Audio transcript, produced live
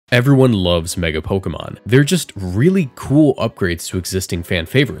Everyone loves Mega Pokemon. They're just really cool upgrades to existing fan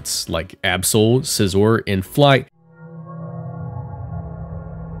favorites like Absol, Scizor, and Fly.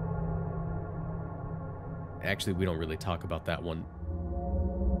 Actually, we don't really talk about that one.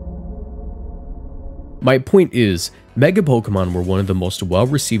 My point is, Mega Pokemon were one of the most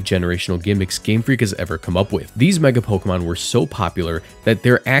well-received generational gimmicks Game Freak has ever come up with. These Mega Pokemon were so popular that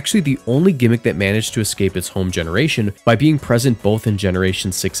they're actually the only gimmick that managed to escape its home generation by being present both in Generation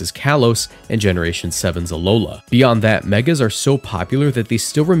 6's Kalos and Generation 7's Alola. Beyond that, Megas are so popular that they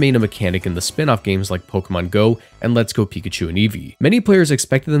still remain a mechanic in the spin-off games like Pokemon Go and Let's Go Pikachu and Eevee. Many players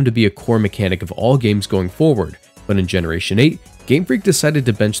expected them to be a core mechanic of all games going forward, but in Generation 8, Game Freak decided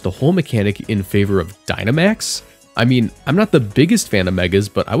to bench the whole mechanic in favor of Dynamax? I mean, I'm not the biggest fan of Megas,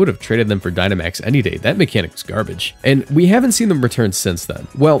 but I would have traded them for Dynamax any day. That mechanic's garbage. And we haven't seen them return since then.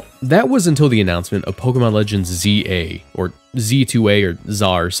 Well, that was until the announcement of Pokemon Legends ZA, or Z2A or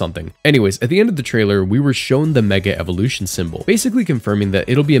ZA or something. Anyways, at the end of the trailer, we were shown the Mega Evolution symbol, basically confirming that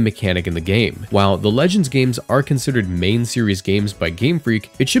it'll be a mechanic in the game. While the Legends games are considered main series games by Game Freak,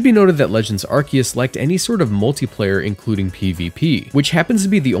 it should be noted that Legends Arceus lacked any sort of multiplayer including PvP, which happens to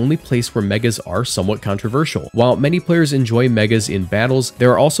be the only place where Megas are somewhat controversial. While many players enjoy Megas in battles,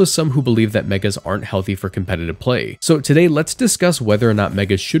 there are also some who believe that Megas aren't healthy for competitive play. So today, let's discuss whether or not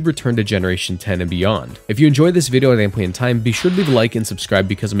Megas should return to Generation 10 and beyond. If you enjoyed this video at any point in time, be sure to leave a like and subscribe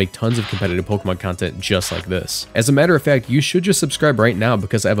because I make tons of competitive Pokemon content just like this. As a matter of fact, you should just subscribe right now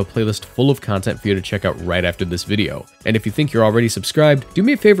because I have a playlist full of content for you to check out right after this video. And if you think you're already subscribed, do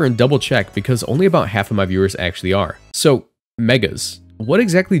me a favor and double check because only about half of my viewers actually are. So, Megas. What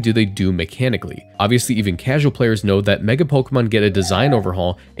exactly do they do mechanically? Obviously, even casual players know that Mega Pokemon get a design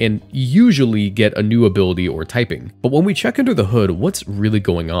overhaul and usually get a new ability or typing. But when we check under the hood, what's really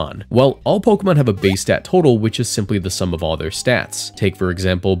going on? Well, all Pokemon have a base stat total, which is simply the sum of all their stats. Take, for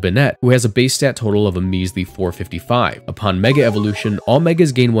example, Banette, who has a base stat total of a measly 455. Upon Mega Evolution, all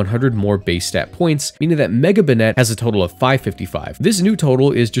Megas gain 100 more base stat points, meaning that Mega Banette has a total of 555. This new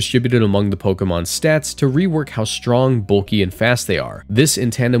total is distributed among the Pokemon's stats to rework how strong, bulky, and fast they are. This,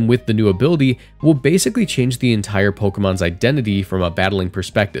 in tandem with the new ability, will basically change the entire Pokemon's identity from a battling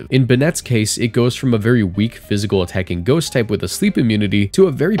perspective. In Banette's case, it goes from a very weak physical attacking ghost type with a sleep immunity to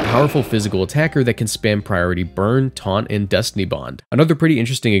a very powerful physical attacker that can spam priority burn, taunt, and destiny bond. Another pretty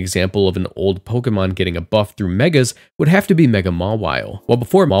interesting example of an old Pokemon getting a buff through Megas would have to be Mega Mawile. While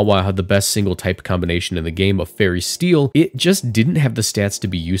before Mawile had the best single type combination in the game of Fairy Steel, it just didn't have the stats to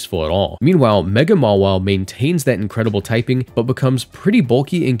be useful at all. Meanwhile, Mega Mawile maintains that incredible typing, but becomes pretty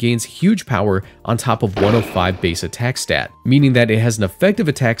bulky and gains huge power on top of 105 base attack stat, meaning that it has an effective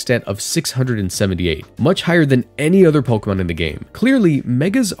attack stat of 678, much higher than any other Pokemon in the game. Clearly,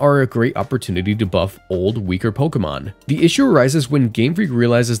 Megas are a great opportunity to buff old, weaker Pokemon. The issue arises when Game Freak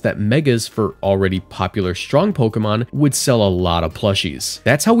realizes that Megas for already popular strong Pokemon would sell a lot of plushies.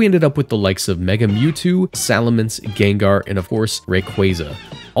 That's how we ended up with the likes of Mega Mewtwo, Salamence, Gengar, and of course, Rayquaza.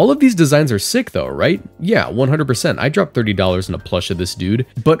 All of these designs are sick though, right? Yeah, 100%. I dropped $30 on a plush of this dude,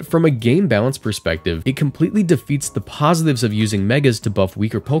 but from a game balance perspective, it completely defeats the positives of using Megas to buff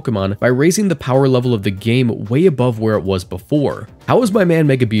weaker Pokemon by raising the power level of the game way above where it was before. How is my man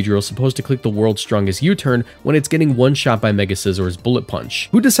Mega Beedrill supposed to click the world's strongest U-turn when it's getting one shot by Mega Scizzor's Bullet Punch?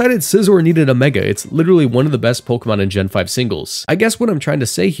 Who decided Scizor needed a Mega? It's literally one of the best Pokemon in Gen 5 singles. I guess what I'm trying to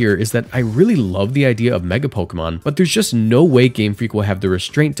say here is that I really love the idea of Mega Pokemon, but there's just no way Game Freak will have the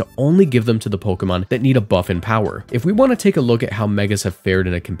restraint to only give them to the Pokemon that need a buff in power. If we want to take a look at how Megas have fared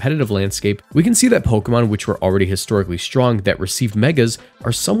in a competitive landscape, we can see that Pokemon which were already historically strong that received Megas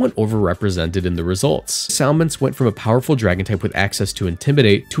are somewhat overrepresented in the results. Salamence went from a powerful Dragon type with access to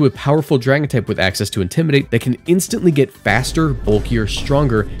Intimidate to a powerful Dragon type with access to Intimidate that can instantly get faster, bulkier,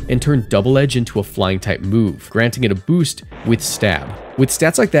 stronger, and turn Double Edge into a flying type move, granting it a boost with Stab. With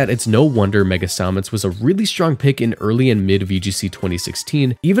stats like that, it's no wonder Mega Salamence was a really strong pick in early and mid VGC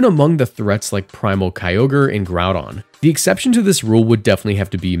 2016, even among the threats like Primal Kyogre and Groudon. The exception to this rule would definitely have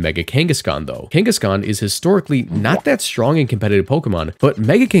to be Mega Kangaskhan though. Kangaskhan is historically not that strong in competitive Pokemon, but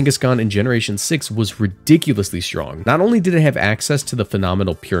Mega Kangaskhan in Generation 6 was ridiculously strong. Not only did it have access to the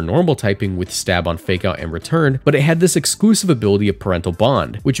phenomenal pure normal typing with Stab on Fake Out and Return, but it had this exclusive ability of Parental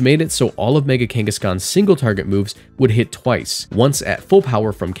Bond, which made it so all of Mega Kangaskhan's single target moves would hit twice, once at full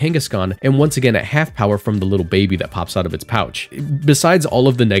power from Kangaskhan and once again at half power from the little baby that pops out of its pouch. Besides all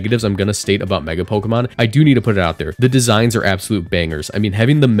of the negatives I'm gonna state about Mega Pokemon, I do need to put it out there. The designs are absolute bangers. I mean,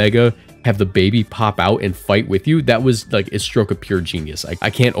 having the Mega have the baby pop out and fight with you, that was like a stroke of pure genius. I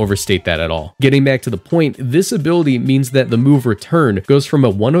can't overstate that at all. Getting back to the point, this ability means that the move Return goes from a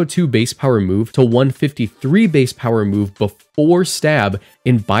 102 base power move to 153 base power move before stab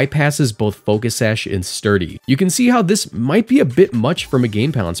and bypasses both Focus Sash and Sturdy. You can see how this might be a bit much from a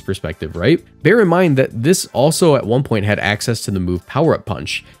game balance perspective, right? Bear in mind that this also at one point had access to the move Power Up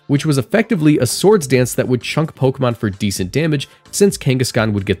Punch, which was effectively a swords dance that would chunk Pokemon for decent damage since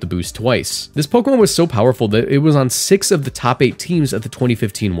Kangaskhan would get the boost twice. This Pokemon was so powerful that it was on 6 of the top 8 teams at the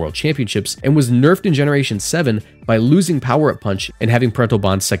 2015 World Championships and was nerfed in Generation 7 by losing Power Up Punch and having Parental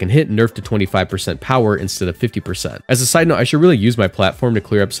Bond's second hit nerfed to 25% power instead of 50%. As a side note, I should really use my platform to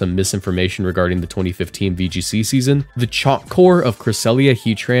clear up some misinformation regarding the 2015 VGC season. The Chalk Core of Cresselia,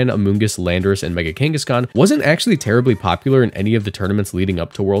 Heatran, Amoonguss, Landorus, and Mega Kangaskhan wasn't actually terribly popular in any of the tournaments leading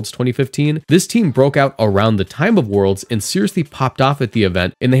up to Worlds 2015. This team broke out around the time of Worlds and seriously popped off at the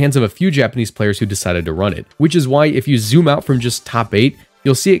event in the hands of a few Japanese players who decided to run it, which is why if you zoom out from just top 8,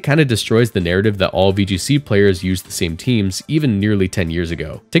 you'll see it kind of destroys the narrative that all VGC players use the same teams, even nearly 10 years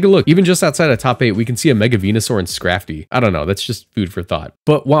ago. Take a look, even just outside of top 8, we can see a Mega Venusaur and Scrafty. I don't know, that's just food for thought.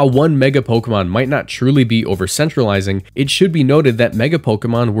 But while one Mega Pokemon might not truly be over-centralizing, it should be noted that Mega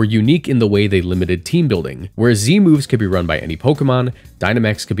Pokemon were unique in the way they limited team building. Whereas Z moves could be run by any Pokemon,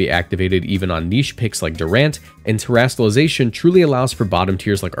 Dynamax could be activated even on niche picks like Durant, and Terastallization truly allows for bottom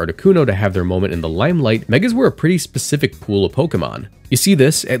tiers like Articuno to have their moment in the limelight, Megas were a pretty specific pool of Pokemon. You see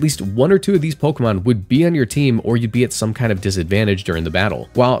this, at least 1 or 2 of these Pokemon would be on your team or you'd be at some kind of disadvantage during the battle.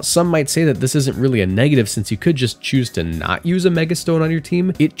 While some might say that this isn't really a negative since you could just choose to not use a Megastone on your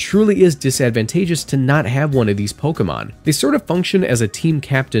team, it truly is disadvantageous to not have one of these Pokemon. They sort of function as a team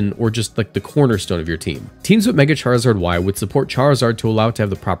captain or just like the cornerstone of your team. Teams with Mega Charizard Y would support Charizard to allow it to have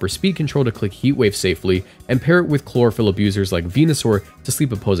the proper speed control to click Heat Wave safely and pair it with Chlorophyll abusers like Venusaur to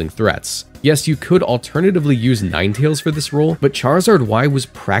sleep opposing threats. Yes, you could alternatively use Ninetales for this role, but Charizard Y was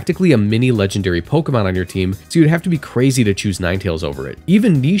practically a mini legendary Pokemon on your team, so you'd have to be crazy to choose Ninetales over it.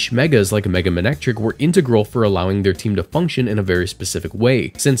 Even niche Megas like Mega Manectric were integral for allowing their team to function in a very specific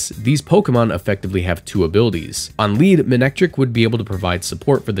way, since these Pokemon effectively have 2 abilities. On lead, Manectric would be able to provide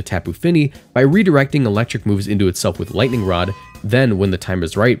support for the Tapu Fini by redirecting electric moves into itself with Lightning Rod. Then, when the time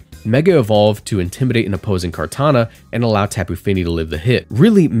is right, Mega Evolve to intimidate an opposing Kartana and allow Tapu Fini to live the hit.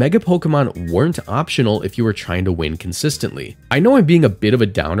 Really, Mega Pokemon weren't optional if you were trying to win consistently. I know I'm being a bit of a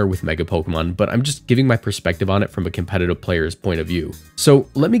downer with Mega Pokemon, but I'm just giving my perspective on it from a competitive player's point of view. So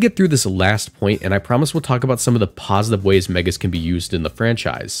let me get through this last point, and I promise we'll talk about some of the positive ways Megas can be used in the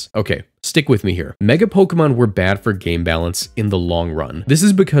franchise. Okay. Stick with me here. Mega Pokemon were bad for game balance in the long run. This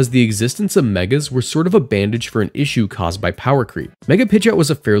is because the existence of Megas were sort of a bandage for an issue caused by power creep. Mega Pidgeot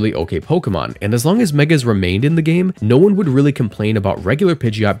was a fairly okay Pokemon, and as long as Megas remained in the game, no one would really complain about regular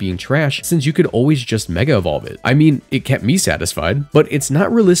Pidgeot being trash since you could always just Mega Evolve it. I mean, it kept me satisfied, but it's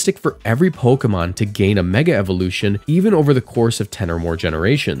not realistic for every Pokemon to gain a Mega Evolution even over the course of 10 or more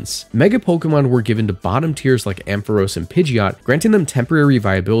generations. Mega Pokemon were given to bottom tiers like Ampharos and Pidgeot, granting them temporary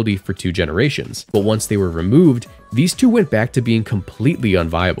viability for 2 generations, but once they were removed, these 2 went back to being completely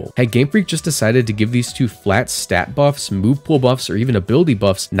unviable. Had Game Freak just decided to give these 2 flat stat buffs, move pool buffs, or even ability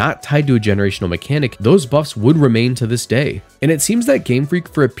buffs not tied to a generational mechanic, those buffs would remain to this day. And it seems that Game Freak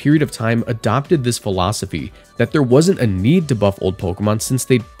for a period of time adopted this philosophy that there wasn't a need to buff old Pokemon since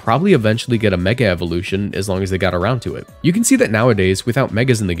they'd probably eventually get a Mega Evolution as long as they got around to it. You can see that nowadays, without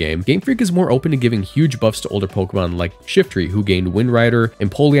Megas in the game, Game Freak is more open to giving huge buffs to older Pokemon like Shiftry, who gained Wind Rider,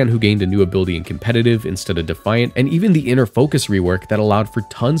 Empoleon, who gained a new ability in Competitive instead of Defiant, and even the Inner Focus rework that allowed for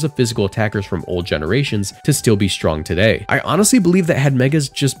tons of physical attackers from old generations to still be strong today. I honestly believe that had Megas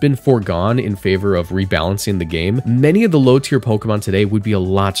just been foregone in favor of rebalancing the game, many of the low tier Pokemon today would be a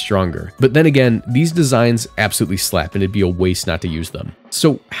lot stronger. But then again, these designs absolutely slap and it'd be a waste not to use them.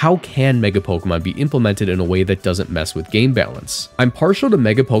 So how can Mega Pokemon be implemented in a way that doesn't mess with game balance? I'm partial to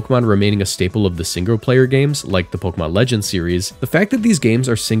Mega Pokemon remaining a staple of the single player games like the Pokemon Legends series. The fact that these games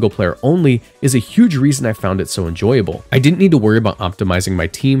are single player only is a huge reason I found it so enjoyable. I didn't need to worry about optimizing my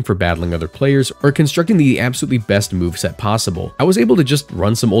team for battling other players or constructing the absolutely best moveset possible. I was able to just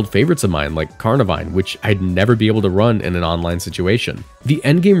run some old favorites of mine like Carnivine, which I'd never be able to run in an online situation. The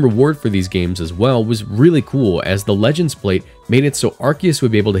endgame reward for these games as well was really cool, as the Legends plate made it so Arceus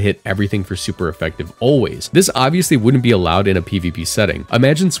would be able to hit everything for super effective always. This obviously wouldn't be allowed in a PvP setting.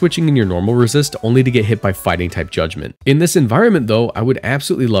 Imagine switching in your normal resist only to get hit by fighting type Judgment. In this environment though, I would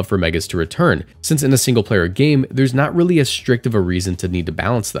absolutely love for Megas to return, since in a single player game, there's not really as strict of a reason to need to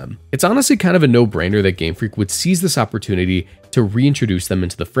balance them. It's honestly kind of a no-brainer that Game Freak would seize this opportunity to reintroduce them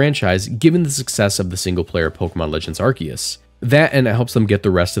into the franchise given the success of the single player Pokemon Legends Arceus. That, and it helps them get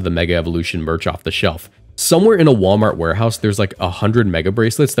the rest of the Mega Evolution merch off the shelf. Somewhere in a Walmart warehouse, there's like 100 Mega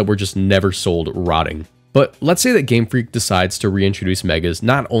bracelets that were just never sold, rotting. But let's say that Game Freak decides to reintroduce Megas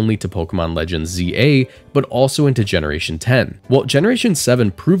not only to Pokemon Legends ZA, but also into Generation 10. Well, Generation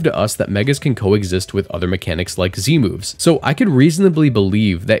 7 proved to us that Megas can coexist with other mechanics like Z moves, so I could reasonably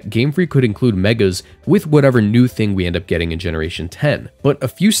believe that Game Freak could include Megas with whatever new thing we end up getting in Generation 10. But a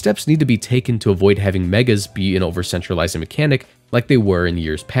few steps need to be taken to avoid having Megas be an over-centralizing mechanic like they were in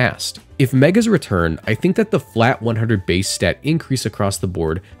years past. If Megas return, I think that the flat 100 base stat increase across the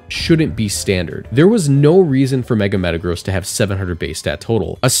board shouldn't be standard. There was no reason for Mega Metagross to have 700 base stat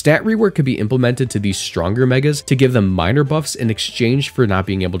total. A stat rework could be implemented to these stronger Megas to give them minor buffs in exchange for not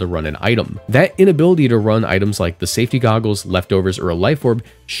being able to run an item. That inability to run items like the safety goggles, leftovers, or a life orb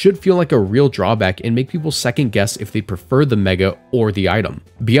should feel like a real drawback and make people second guess if they prefer the Mega or the item.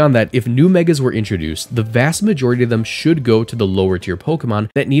 Beyond that, if new Megas were introduced, the vast majority of them should go to the lower tier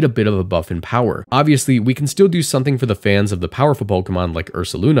Pokemon that need a bit of a buff in power. Obviously, we can still do something for the fans of the powerful Pokemon like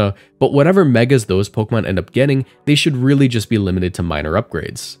Ursaluna, but whatever Megas those Pokemon end up getting, they should really just be limited to minor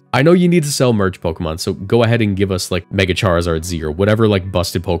upgrades. I know you need to sell merch Pokemon, so go ahead and give us like Mega Charizard Z or whatever like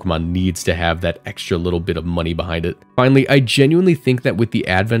busted Pokemon needs to have that extra little bit of money behind it. Finally, I genuinely think that with the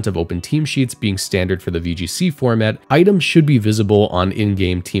advent of open team sheets being standard for the VGC format, items should be visible on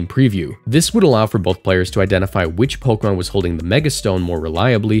in-game team preview. This would allow for both players to identify which Pokemon was holding the Mega Stone more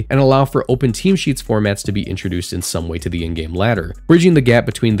reliably, and allow for open team sheets formats to be introduced in some way to the in-game ladder, bridging the gap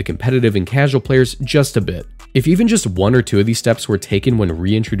between the competitive and casual players just a bit. If even just one or two of these steps were taken when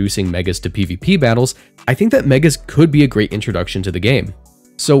reintroducing Megas to PvP battles, I think that Megas could be a great introduction to the game.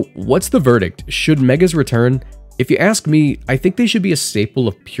 So what's the verdict? Should Megas return? If you ask me, I think they should be a staple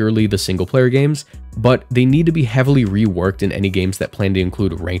of purely the single player games, but they need to be heavily reworked in any games that plan to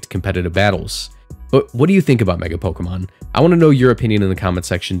include ranked competitive battles. But what do you think about Mega Pokemon? I want to know your opinion in the comment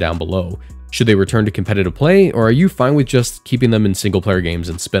section down below. Should they return to competitive play, or are you fine with just keeping them in single player games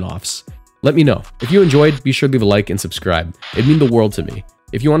and spin-offs? Let me know. If you enjoyed, be sure to leave a like and subscribe. It'd mean the world to me.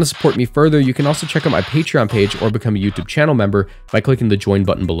 If you want to support me further, you can also check out my Patreon page or become a YouTube channel member by clicking the join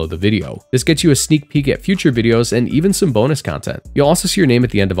button below the video. This gets you a sneak peek at future videos and even some bonus content. You'll also see your name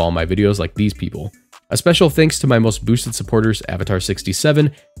at the end of all my videos like these people. A special thanks to my most boosted supporters,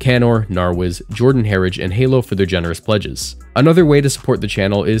 Avatar67, Canor, Narwiz, Jordan Harridge, and Halo for their generous pledges. Another way to support the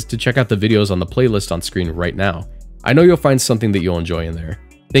channel is to check out the videos on the playlist on screen right now. I know you'll find something that you'll enjoy in there.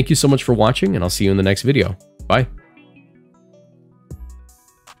 Thank you so much for watching, and I'll see you in the next video. Bye.